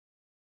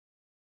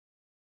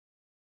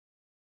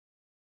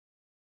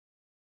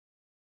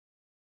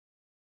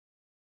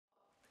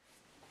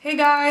Hey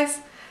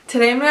guys,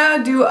 today I'm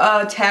gonna do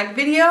a tag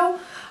video.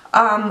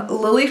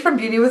 Lily from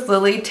Beauty with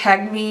Lily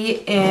tagged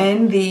me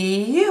in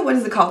the, what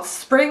is it called?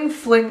 Spring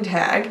Fling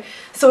Tag.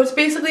 So it's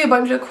basically a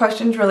bunch of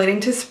questions relating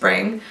to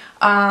spring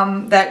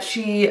that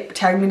she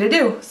tagged me to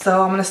do.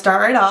 So I'm gonna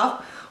start right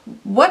off.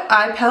 What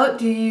eye palette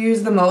do you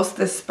use the most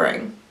this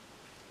spring?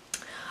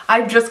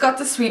 I just got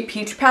the Sweet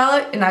Peach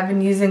palette and I've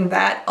been using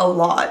that a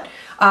lot.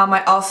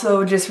 I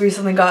also just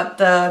recently got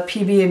the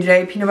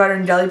PB&J Peanut Butter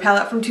and Jelly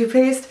palette from Too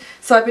Faced,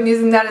 so I've been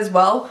using that as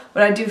well,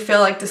 but I do feel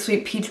like the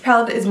Sweet Peach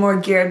palette is more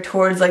geared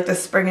towards like the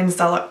spring and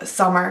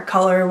summer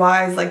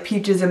color-wise, like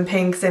peaches and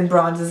pinks and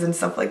bronzes and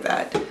stuff like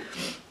that.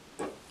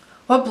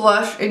 What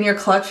blush in your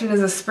collection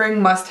is a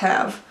spring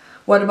must-have?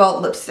 What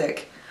about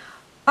lipstick?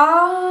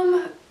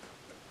 I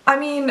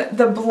mean,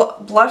 the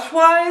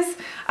blush-wise,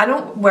 I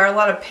don't wear a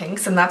lot of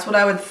pinks, and that's what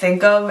I would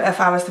think of if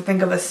I was to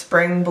think of a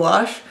spring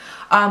blush.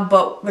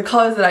 But the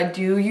colors that I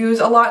do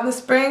use a lot in the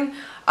spring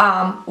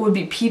would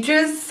be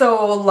peaches,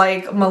 so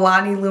like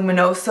Milani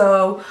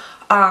Luminoso,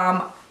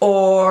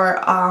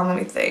 or let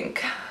me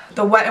think,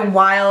 the Wet n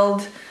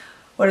Wild,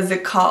 what is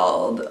it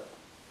called?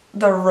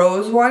 The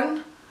rose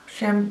one,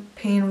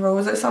 Champagne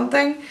Rose or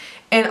something.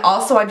 And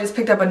also I just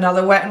picked up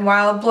another Wet n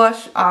Wild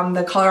blush,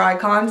 the Color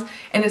Icons,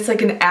 and it's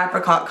like an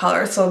apricot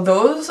color. So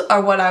those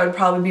are what I would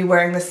probably be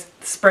wearing this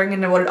spring,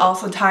 and it would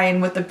also tie in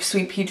with the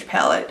Sweet Peach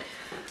palette.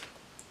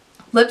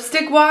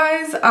 Lipstick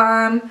wise,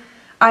 I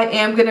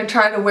am going to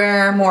try to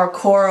wear more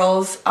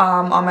corals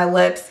on my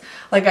lips.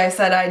 Like I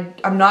said,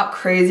 I'm not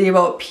crazy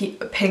about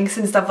pinks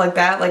and stuff like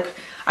that. Like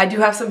I do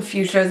have some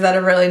fuchsias that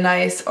are really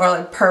nice, or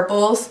like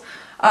purples.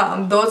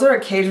 Those are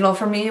occasional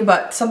for me,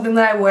 but something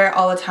that I wear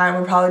all the time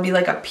would probably be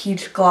like a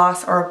peach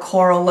gloss or a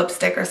coral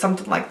lipstick or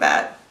something like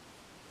that.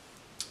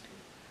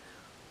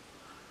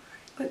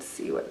 Let's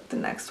see what the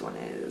next one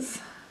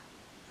is.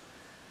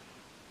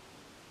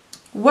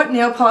 What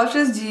nail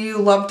polishes do you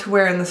love to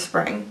wear in the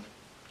spring?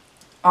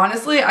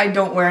 Honestly, I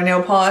don't wear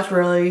nail polish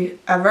really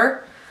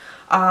ever.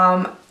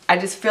 I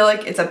just feel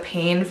like it's a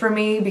pain for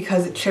me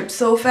because it chips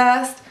so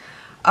fast.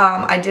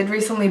 I did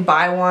recently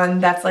buy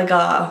one that's like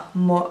a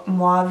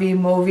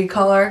mauve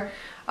color.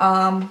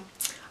 I'll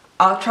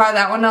try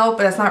that one out,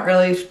 but it's not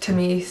really, to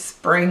me,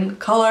 spring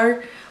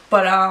color.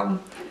 But I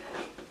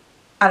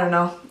don't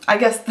know. I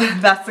guess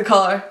that's the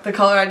color. The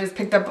color I just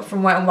picked up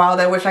from Wet n Wild.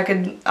 I wish I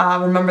could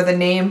remember the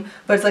name,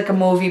 but it's like a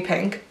mauvey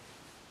pink.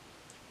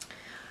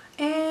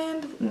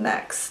 And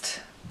next,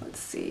 let's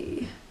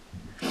see.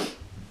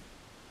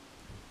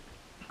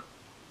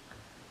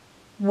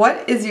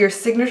 What is your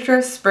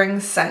signature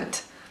spring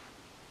scent?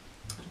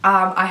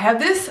 I have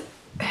this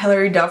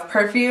Hilary Duff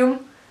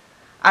perfume.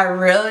 I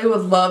really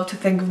would love to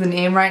think of the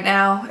name right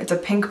now. It's a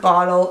pink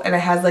bottle and it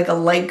has like a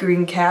light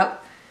green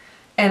cap.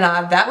 And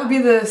that would be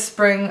the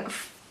spring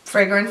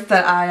fragrance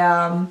that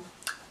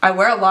I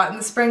wear a lot in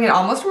the spring. It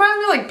almost reminds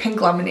me of like pink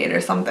lemonade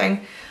or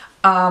something.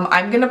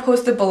 I'm gonna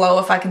post it below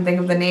if I can think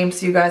of the name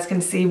so you guys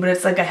can see, but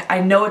it's like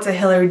I know it's a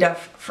Hilary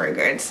Duff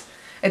fragrance.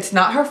 It's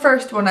not her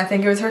first one, I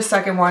think it was her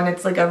second one.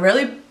 It's like a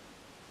really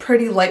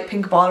pretty light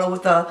pink bottle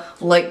with a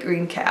light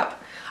green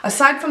cap.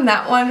 Aside from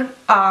that one,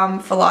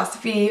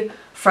 Philosophy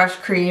Fresh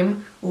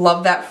Cream,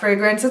 love that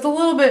fragrance. It's a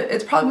little bit,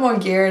 it's probably more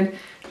geared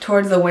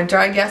towards the winter,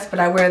 I guess, but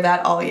I wear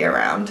that all year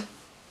round.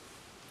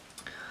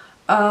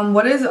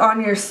 What is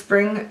on your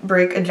spring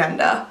break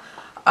agenda?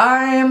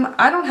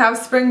 I don't have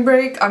spring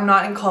break. I'm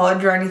not in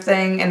college or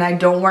anything, and I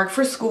don't work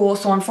for school,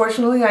 so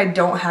unfortunately I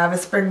don't have a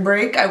spring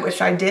break. I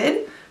wish I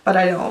did, but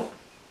I don't.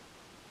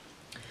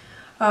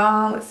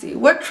 Let's see.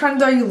 What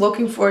trends are you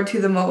looking forward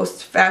to the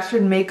most?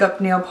 Fashion, makeup,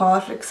 nail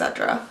polish,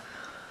 etc.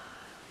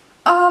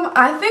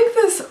 I think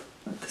this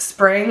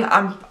spring,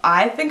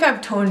 I think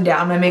I've toned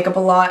down my makeup a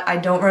lot. I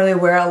don't really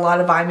wear a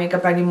lot of eye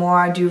makeup anymore.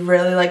 I do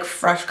really like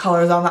fresh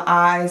colors on the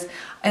eyes,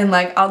 and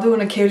like I'll do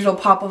an occasional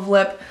pop of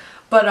lip,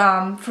 but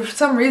for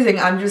some reason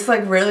I'm just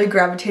like really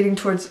gravitating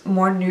towards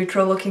more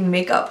neutral looking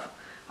makeup.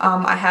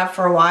 I have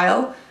for a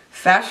while.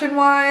 Fashion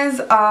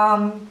wise,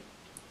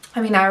 I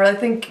mean, I really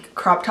think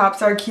crop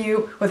tops are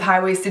cute with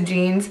high-waisted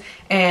jeans,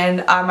 and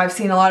I've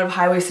seen a lot of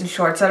high-waisted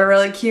shorts that are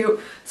really cute,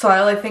 so I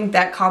really think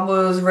that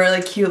combo is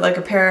really cute, like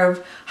a pair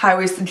of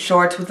high-waisted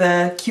shorts with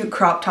a cute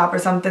crop top or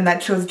something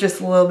that shows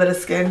just a little bit of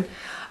skin.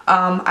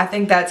 I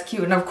think that's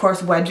cute, and of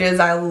course wedges.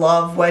 I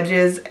love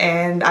wedges,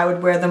 and I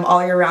would wear them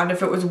all year round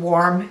if it was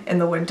warm in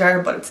the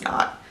winter, but it's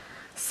not.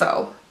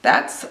 So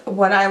that's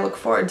what I look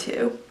forward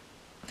to.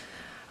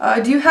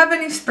 Do you have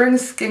any spring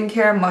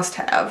skincare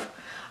must-have?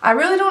 I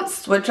really don't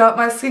switch up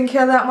my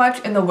skincare that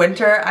much. In the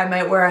winter, I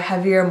might wear a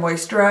heavier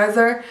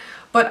moisturizer,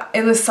 but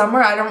in the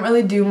summer, I don't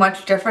really do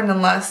much different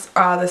unless,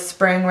 the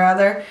spring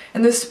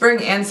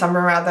and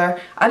summer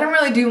rather, I don't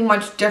really do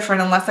much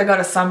different unless I got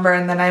a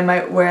sunburn, then I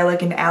might wear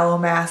like an aloe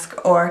mask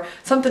or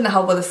something to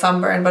help with a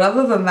sunburn, but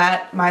other than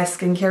that, my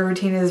skincare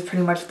routine is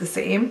pretty much the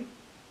same.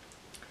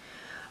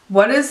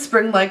 What is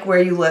spring like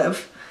where you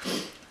live?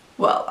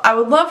 Well, I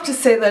would love to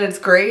say that it's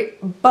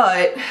great,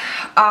 but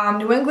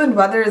New England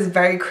weather is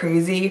very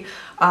crazy.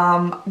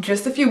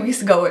 Just a few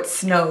weeks ago it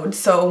snowed,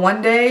 so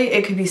one day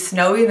it could be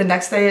snowy, the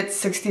next day it's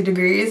 60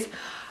 degrees.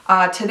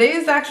 Today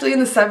is actually in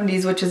the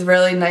 70s, which is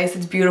really nice.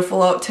 It's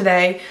beautiful out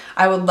today.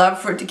 I would love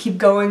for it to keep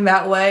going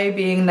that way,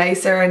 being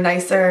nicer and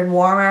nicer and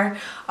warmer.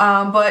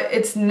 But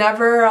it's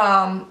never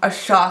a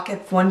shock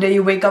if one day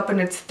you wake up and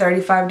it's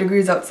 35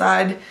 degrees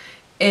outside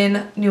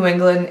in New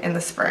England in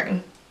the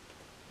spring.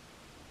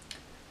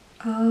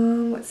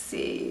 Let's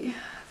see.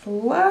 The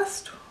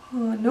last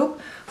one,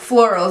 nope.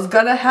 Florals,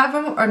 gotta have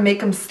them or make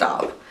them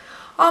stop.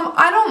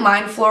 I don't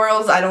mind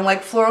florals. I don't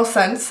like floral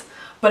scents.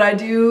 But I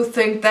do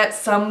think that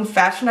some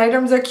fashion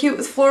items are cute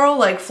with floral,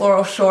 like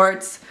floral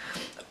shorts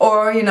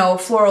or, you know,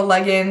 floral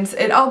leggings.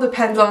 It all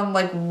depends on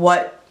like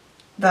what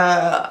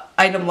the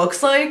item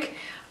looks like.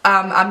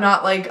 I'm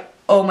not like,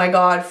 oh my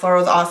god,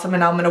 floral is awesome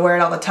and I'm gonna wear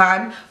it all the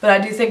time. But I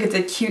do think it's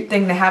a cute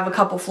thing to have a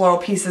couple floral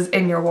pieces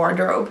in your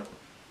wardrobe.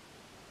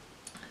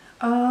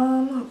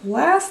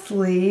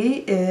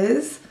 Lastly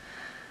is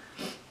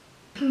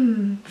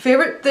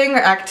favorite thing or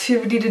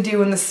activity to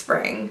do in the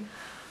spring.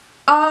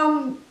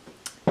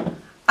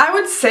 I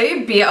would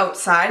say be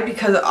outside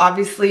because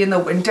obviously in the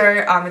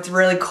winter it's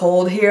really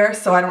cold here,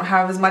 so I don't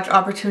have as much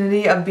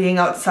opportunity of being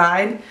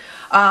outside.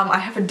 I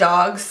have a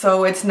dog,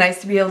 so it's nice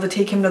to be able to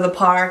take him to the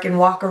park and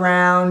walk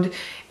around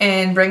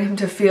and bring him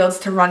to fields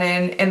to run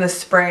in the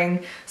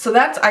spring. So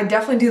I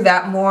definitely do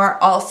that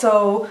more.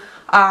 Also,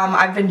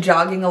 I've been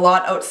jogging a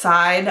lot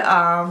outside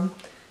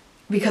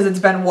because it's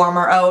been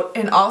warmer out.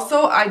 And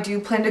also I do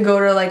plan to go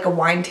to like a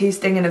wine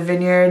tasting in a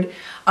vineyard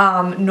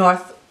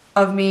north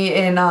of me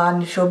in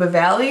Neshoba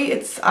Valley.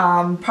 It's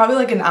probably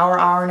like an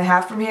hour and a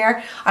half from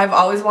here. I've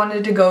always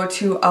wanted to go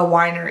to a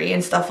winery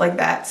and stuff like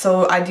that,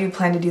 so I do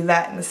plan to do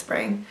that in the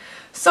spring.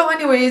 So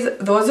anyways,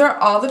 those are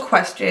all the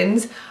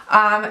questions.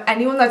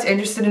 Anyone that's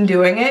interested in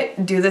doing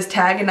it, do this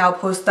tag and I'll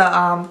post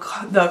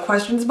the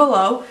questions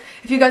below.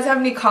 If you guys have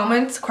any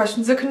comments,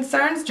 questions, or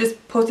concerns,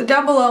 just post it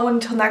down below.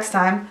 Until next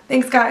time,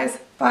 thanks guys,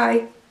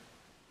 bye.